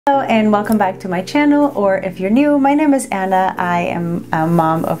Hello and welcome back to my channel, or if you're new, my name is Anna. I am a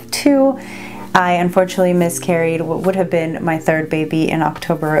mom of two. I unfortunately miscarried what would have been my third baby in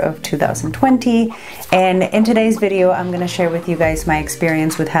October of 2020, and in today's video I'm going to share with you guys my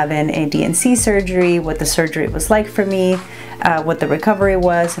experience with having a D&C surgery, what the surgery was like for me, what the recovery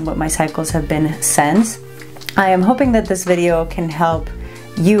was, and what my cycles have been since. I am hoping that this video can help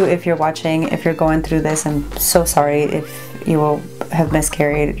you if you're watching, if you're going through this. I'm so sorry if you will have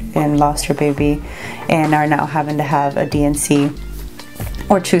miscarried and lost your baby and are now having to have a D&C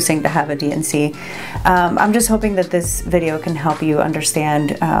or choosing to have a D&C. I'm just hoping that this video can help you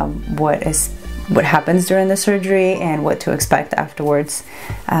understand what happens during the surgery and what to expect afterwards.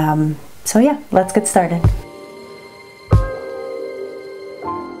 So yeah, let's get started.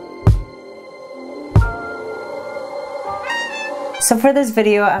 So for this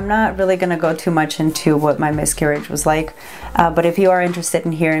video, I'm not really going to go too much into what my miscarriage was like, but if you are interested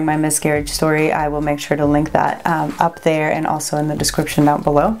in hearing my miscarriage story, I will make sure to link that up there and also in the description down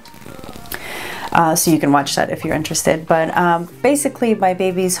below. So you can watch that if you're interested. But basically my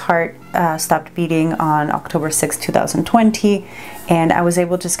baby's heart stopped beating on October 6, 2020, and I was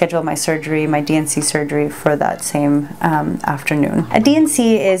able to schedule my surgery, my D&C surgery, for that same afternoon. A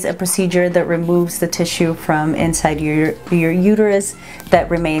D&C is a procedure that removes the tissue from inside your uterus that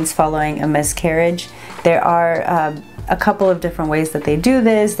remains following a miscarriage. There are a couple of different ways that they do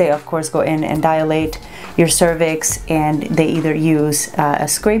this. They of course go in and dilate your cervix, and they either use a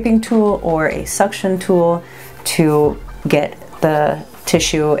scraping tool or a suction tool to get the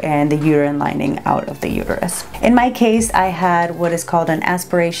tissue and the uterine lining out of the uterus. In my case, I had what is called an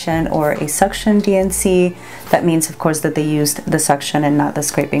aspiration or a suction D&C. That means of course that they used the suction and not the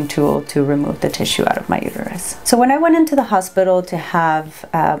scraping tool to remove the tissue out of my uterus. So when I went into the hospital to have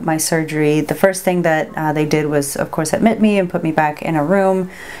my surgery, the first thing that they did was of course admit me and put me back in a room.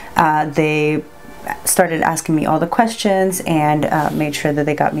 They started asking me all the questions and made sure that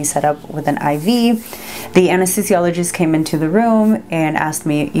they got me set up with an IV. The anesthesiologist came into the room and asked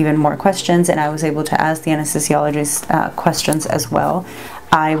me even more questions, and I was able to ask the anesthesiologist questions as well.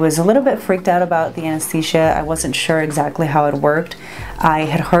 I was a little bit freaked out about the anesthesia. I wasn't sure exactly how it worked. I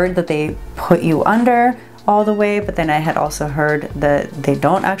had heard that they put you under all the way, but then I had also heard that they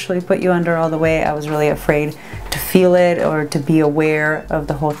don't actually put you under all the way. I was really afraid to feel it or to be aware of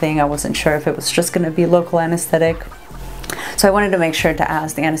the whole thing. I wasn't sure if it was just going to be local anesthetic. So I wanted to make sure to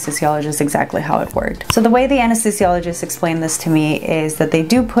ask the anesthesiologist exactly how it worked. So the way the anesthesiologist explained this to me is that they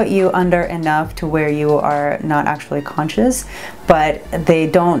do put you under enough to where you are not actually conscious, but they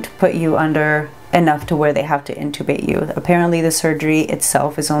don't put you under enough to where they have to intubate you. Apparently the surgery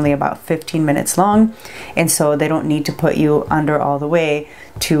itself is only about 15 minutes long, and so they don't need to put you under all the way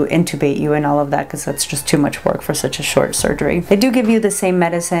to intubate you and all of that, because that's just too much work for such a short surgery. They do give you the same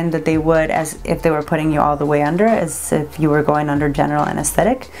medicine that they would as if they were putting you all the way under, as if you were going under general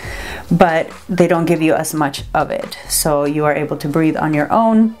anesthetic, but they don't give you as much of it. So you are able to breathe on your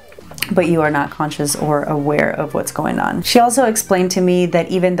own, but you are not conscious or aware of what's going on. She also explained to me that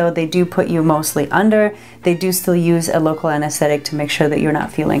even though they do put you mostly under, they do still use a local anesthetic to make sure that you're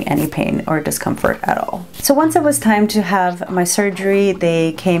not feeling any pain or discomfort at all. So once it was time to have my surgery,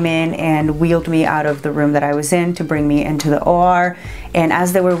 they came in and wheeled me out of the room that I was in to bring me into the OR. And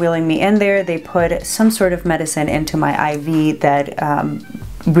as they were wheeling me in there, they put some sort of medicine into my IV that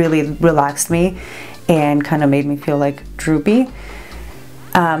really relaxed me and kind of made me feel like droopy.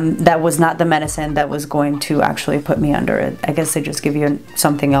 That was not the medicine that was going to actually put me under it. I guess they just give you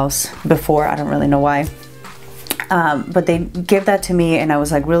something else before, I don't really know why. But they gave that to me and I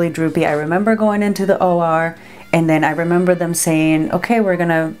was like really droopy. I remember going into the OR, and then I remember them saying, okay, we're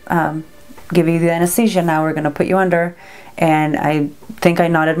gonna give you the anesthesia now, we're gonna put you under. And I think I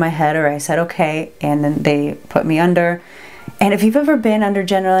nodded my head, or I said okay, and then they put me under. And if you've ever been under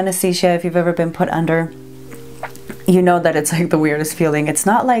general anesthesia, if you've ever been put under, you know that it's like the weirdest feeling. It's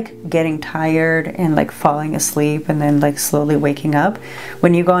not like getting tired and like falling asleep and then like slowly waking up.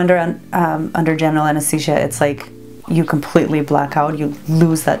 When you go under general anesthesia, it's like you completely black out. You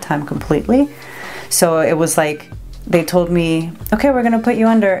lose that time completely. So it was like they told me, okay, we're gonna put you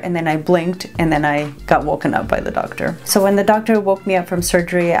under, and then I blinked and then I got woken up by the doctor. So when the doctor woke me up from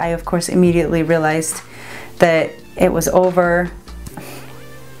surgery, I of course immediately realized that it was over.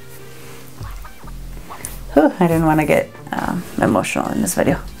 I didn't want to get emotional in this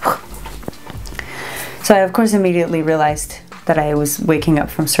video. So I of course immediately realized that I was waking up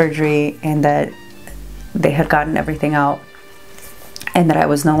from surgery and that they had gotten everything out and that I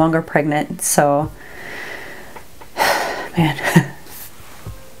was no longer pregnant. So, man.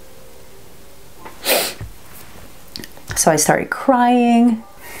 So I started crying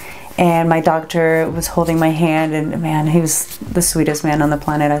and my doctor was holding my hand, and man, he was the sweetest man on the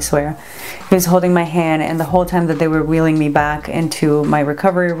planet, I swear. He was holding my hand, and the whole time that they were wheeling me back into my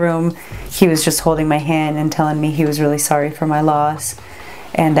recovery room, he was just holding my hand and telling me he was really sorry for my loss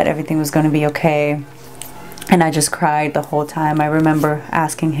and that everything was going to be okay. And I just cried the whole time. I remember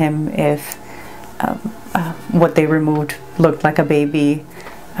asking him if what they removed looked like a baby.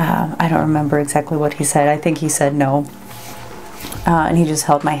 I don't remember exactly what he said. I think he said no. And he just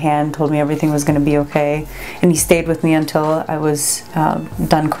held my hand, told me everything was going to be okay. And he stayed with me until I was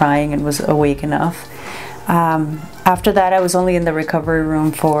done crying and was awake enough. After that, I was only in the recovery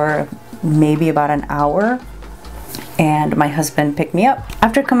room for maybe about an hour, and my husband picked me up.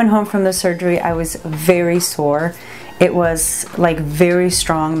 After coming home from the surgery, I was very sore. It was like very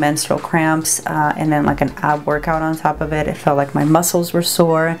strong menstrual cramps, and then like an ab workout on top of it. It felt like my muscles were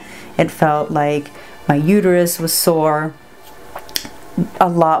sore. It felt like my uterus was sore. A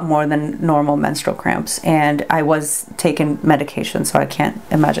lot more than normal menstrual cramps, and I was taking medication, so I can't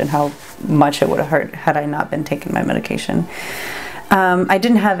imagine how much it would have hurt had I not been taking my medication. I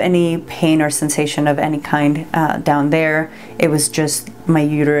didn't have any pain or sensation of any kind down there. It was just my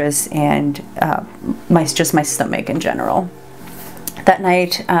uterus and just my stomach in general. That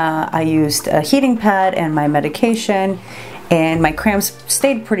night I used a heating pad and my medication, and my cramps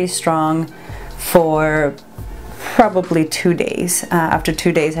stayed pretty strong for probably 2 days. After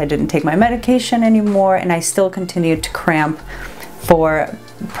 2 days I didn't take my medication anymore, and I still continued to cramp for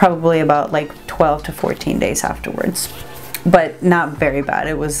probably about like 12 to 14 days afterwards, but not very bad.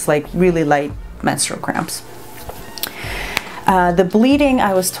 It was like really light menstrual cramps. The bleeding,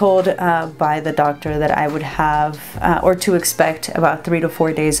 I was told by the doctor that I would have or to expect about 3 to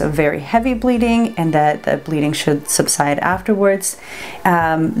 4 days of very heavy bleeding, and that the bleeding should subside afterwards.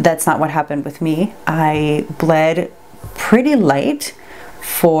 That's not what happened with me. I bled pretty light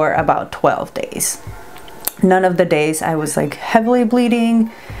for about 12 days. None of the days I was like heavily bleeding.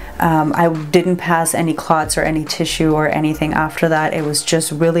 I didn't pass any clots or any tissue or anything after that. It was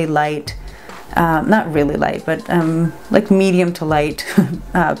just really light. Not really light, but like medium to light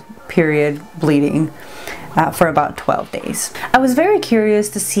period bleeding for about 12 days. I was very curious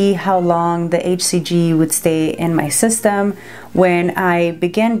to see how long the HCG would stay in my system. When I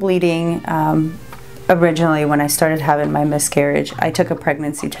began bleeding, originally when I started having my miscarriage, I took a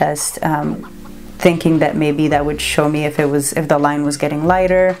pregnancy test, thinking that maybe that would show me if the line was getting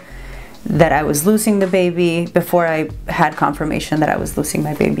lighter, that I was losing the baby, before I had confirmation that I was losing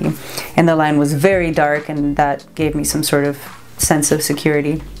my baby. And the line was very dark, and that gave me some sort of sense of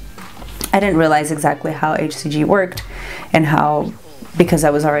security. I didn't realize exactly how HCG worked, and how, because I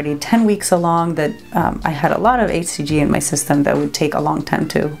was already 10 weeks along, that I had a lot of HCG in my system that would take a long time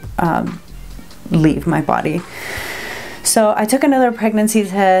to leave my body. So I took another pregnancy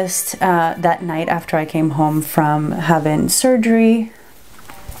test that night after I came home from having surgery,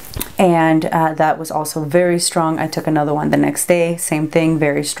 and that was also very strong. I took another one the next day, same thing,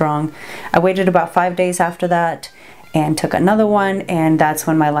 very strong. I waited about 5 days after that and took another one, and that's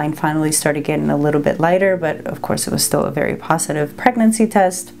when my line finally started getting a little bit lighter, but of course it was still a very positive pregnancy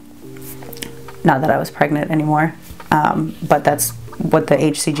test. Not that I was pregnant anymore, but that's what the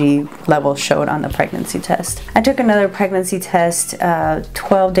HCG level showed on the pregnancy test. I took another pregnancy test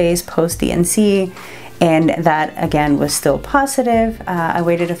 12 days post DNC, and that again was still positive. I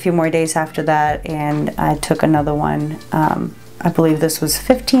waited a few more days after that, and I took another one. I believe this was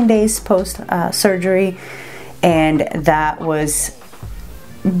 15 days post surgery, and that was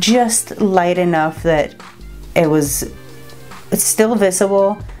just light enough that it's still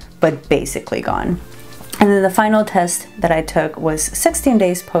visible, but basically gone. And then the final test that I took was 16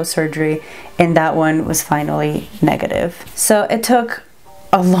 days post-surgery, and that one was finally negative. So it took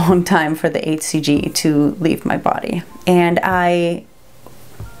a long time for the HCG to leave my body. And I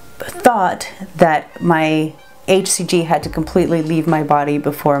thought that my HCG had to completely leave my body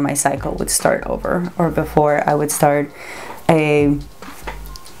before my cycle would start over, or before I would start a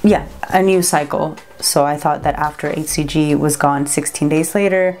new cycle. So I thought that after HCG was gone 16 days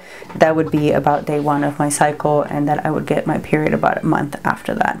later, that would be about day 1 of my cycle, and that I would get my period about a month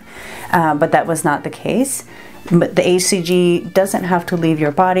after that. But that was not the case. But the HCG doesn't have to leave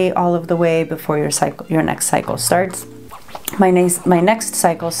your body all of the way before your next cycle starts. My next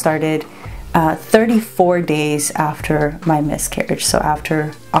cycle started 34 days after my miscarriage. So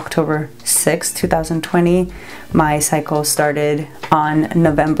after October 6, 2020, my cycle started on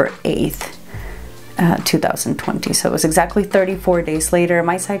November 8th, 2020. So it was exactly 34 days later.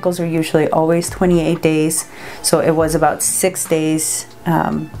 My cycles are usually always 28 days. So it was about 6 days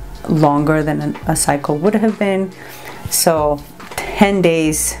longer than a cycle would have been. So 10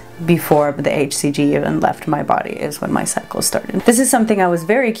 days before the HCG even left my body is when my cycle started. This is something I was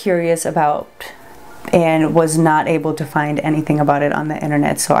very curious about and was not able to find anything about it on the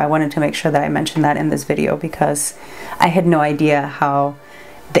internet, so I wanted to make sure that I mentioned that in this video because I had no idea how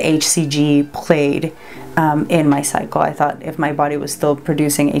the HCG played in my cycle. I thought if my body was still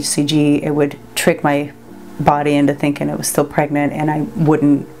producing HCG, it would trick my body into thinking it was still pregnant and I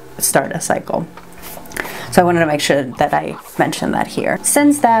wouldn't start a cycle. So I wanted to make sure that I mentioned that here.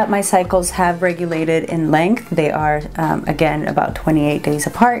 Since that my cycles have regulated in length, they are again about 28 days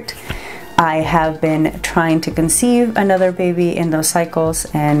apart. I have been trying to conceive another baby in those cycles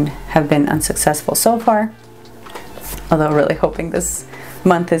and have been unsuccessful so far, although really hoping this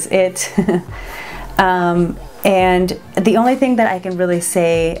month is it. And the only thing that I can really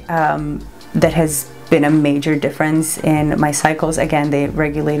say that has been a major difference in my cycles, again, they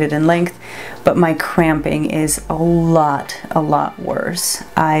regulated in length, but my cramping is a lot worse.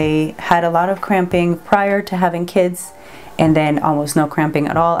 I had a lot of cramping prior to having kids, and then almost no cramping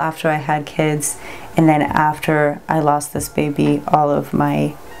at all after I had kids, and then after I lost this baby, all of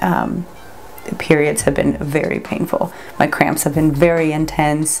my periods have been very painful. My cramps have been very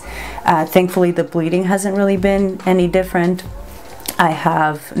intense. Thankfully the bleeding hasn't really been any different. I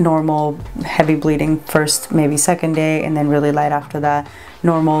have normal heavy bleeding first, maybe second day, and then really light after that.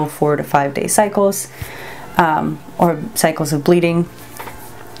 Normal 4 to 5 day cycles, or cycles of bleeding.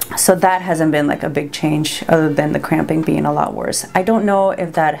 So that hasn't been like a big change other than the cramping being a lot worse. I don't know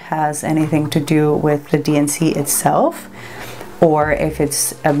if that has anything to do with the D&C itself, or if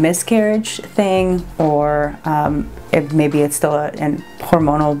it's a miscarriage thing, or if maybe it's still a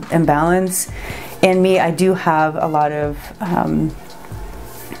hormonal imbalance. In me, I do have a lot of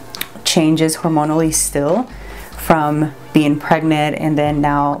changes hormonally still from being pregnant, and then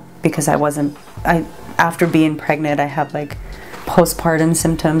now because after being pregnant I have like postpartum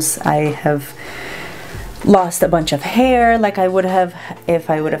symptoms. I have lost a bunch of hair like I would have if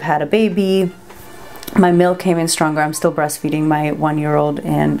I would have had a baby. My milk came in stronger. I'm still breastfeeding my 1-year-old,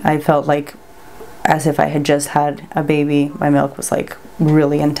 and I felt like as if I had just had a baby. My milk was like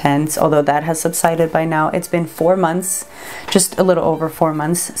really intense, although that has subsided by now. It's been 4 months, just a little over 4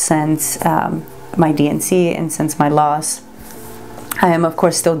 months since my D&C and since my loss. I am of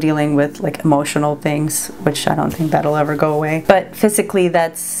course still dealing with like emotional things, which I don't think that'll ever go away, but physically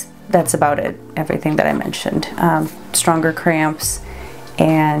that's about it, everything that I mentioned. Stronger cramps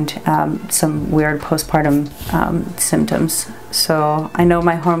and some weird postpartum symptoms. So I know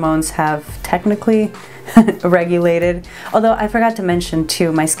my hormones have technically regulated, although I forgot to mention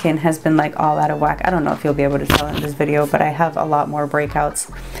too, my skin has been like all out of whack. I don't know if you'll be able to tell in this video, but I have a lot more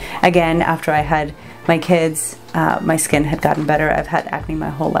breakouts. Again, after I had my kids, my skin had gotten better. I've had acne my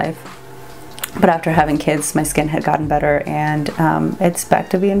whole life, but after having kids, my skin had gotten better, and it's back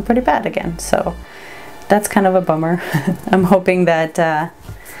to being pretty bad again. So that's kind of a bummer. I'm hoping that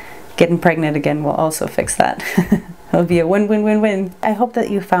getting pregnant again will also fix that. It'll be a win-win-win-win. I hope that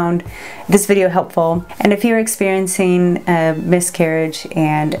you found this video helpful. And if you're experiencing a miscarriage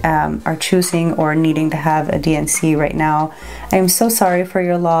and are choosing or needing to have a D&C right now, I am so sorry for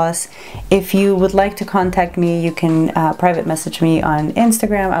your loss. If you would like to contact me, you can private message me on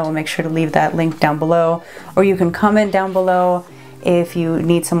Instagram. I will make sure to leave that link down below. Or you can comment down below if you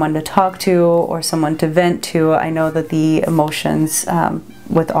need someone to talk to or someone to vent to. I know that the emotions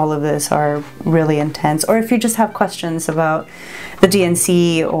with all of this are really intense. Or if you just have questions about the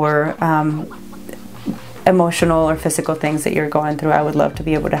D&C or emotional or physical things that you're going through, I would love to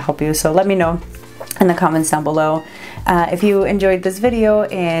be able to help you. So let me know in the comments down below. If you enjoyed this video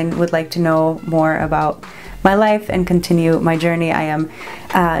and would like to know more about my life and continue my journey, I am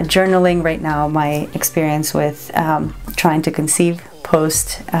journaling right now my experience with trying to conceive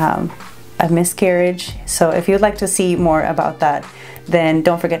post a miscarriage. So if you'd like to see more about that, then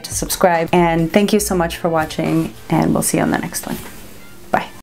don't forget to subscribe. And thank you so much for watching, and we'll see you on the next one.